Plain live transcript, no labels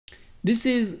This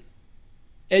is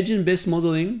agent-based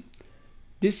modeling.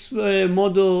 This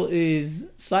model is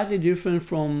slightly different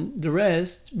from the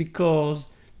rest because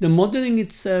the modeling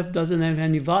itself doesn't have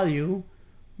any value.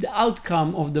 The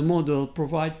outcome of the model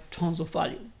provides tons of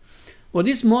value. What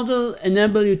this model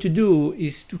enables you to do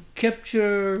is to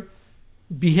capture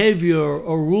behavior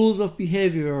or rules of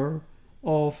behavior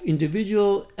of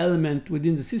individual element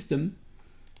within the system,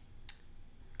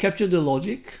 capture the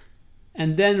logic,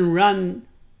 and then run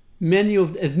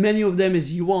as many of them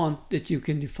as you want that you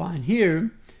can define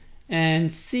here,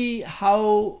 and see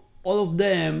how all of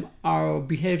them are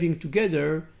behaving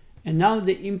together and how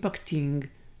they're impacting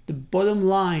the bottom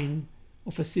line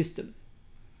of a system.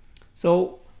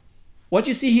 So what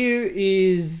you see here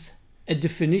is a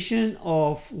definition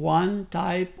of one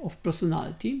type of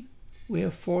personality. We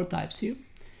have 4 types here.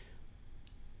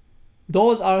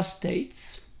 Those are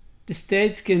states. The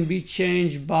states can be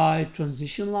changed by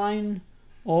transition line,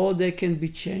 or they can be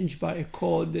changed by a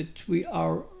code that we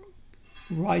are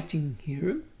writing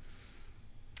here.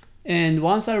 And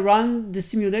once I run the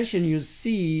simulation, you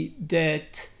see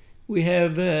that we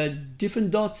have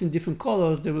different dots in different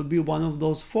colors. There will be one of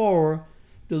those 4.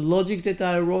 The logic that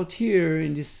I wrote here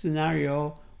in this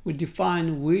scenario will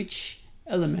define which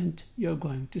element you're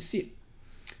going to see,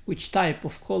 which type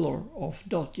of color of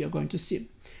dot you're going to see.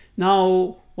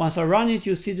 Now, once I run it,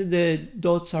 you see that the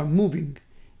dots are moving,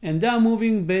 and they are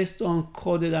moving based on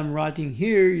code that I'm writing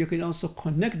here. You can also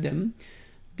connect them.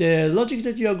 The logic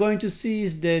that you are going to see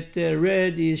is that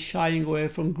red is shying away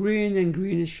from green and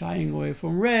green is shying away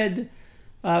from red.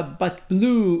 But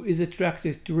blue is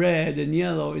attracted to red and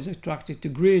yellow is attracted to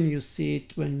green. You see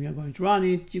it when we are going to run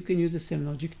it. You can use the same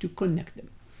logic to connect them.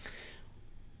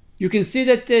 You can see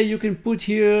that you can put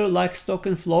here like stock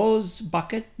and flows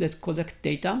bucket that collect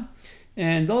data.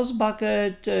 And those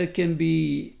buckets can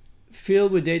be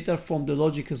filled with data from the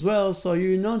logic as well. So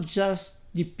you're not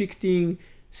just depicting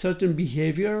certain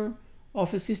behavior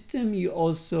of a system, you're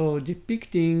also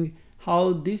depicting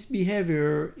how this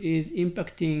behavior is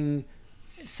impacting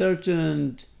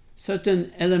certain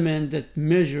element that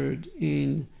measured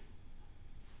in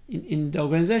the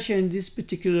organization. In this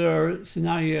particular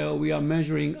scenario, we are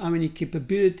measuring how many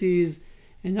capabilities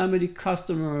and how many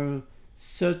customer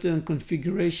certain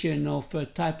configuration of a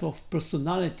type of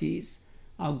personalities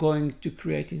are going to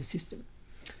create in the system.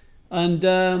 And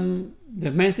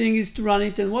the main thing is to run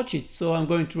it and watch it. So I'm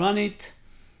going to run it.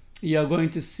 You are going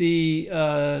to see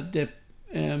the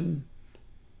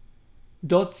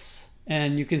dots,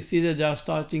 and you can see that they are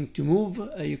starting to move.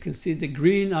 You can see the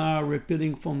green are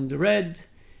repelling from the red.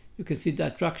 You can see the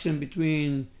attraction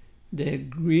between the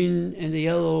green and the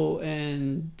yellow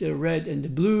and the red and the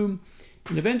blue.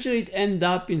 And eventually it ends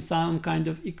up in some kind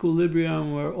of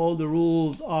equilibrium where all the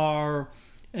rules are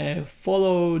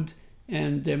followed,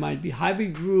 and there might be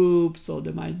hybrid groups or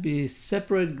there might be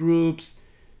separate groups.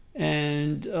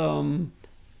 And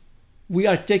we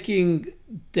are taking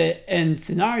the end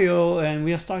scenario and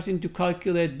we are starting to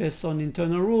calculate based on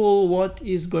internal rule what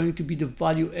is going to be the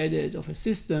value added of a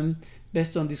system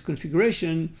based on this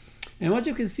configuration. And what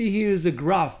you can see here is a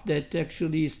graph that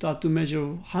actually start to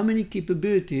measure how many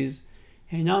capabilities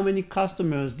and how many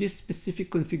customers this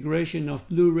specific configuration of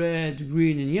blue, red,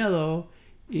 green, and yellow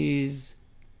is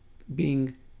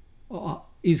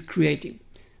creating.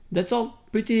 That's all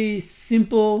pretty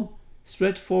simple,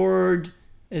 straightforward.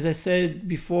 As I said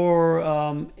before,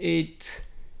 it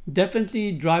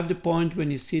definitely drives the point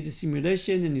when you see the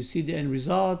simulation and you see the end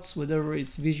results, whether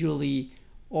it's visually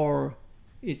or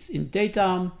it's in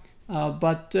data.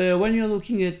 But when you're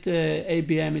looking at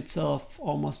ABM itself,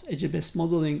 almost agent-based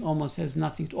modeling almost has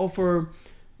nothing to offer.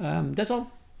 That's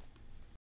all.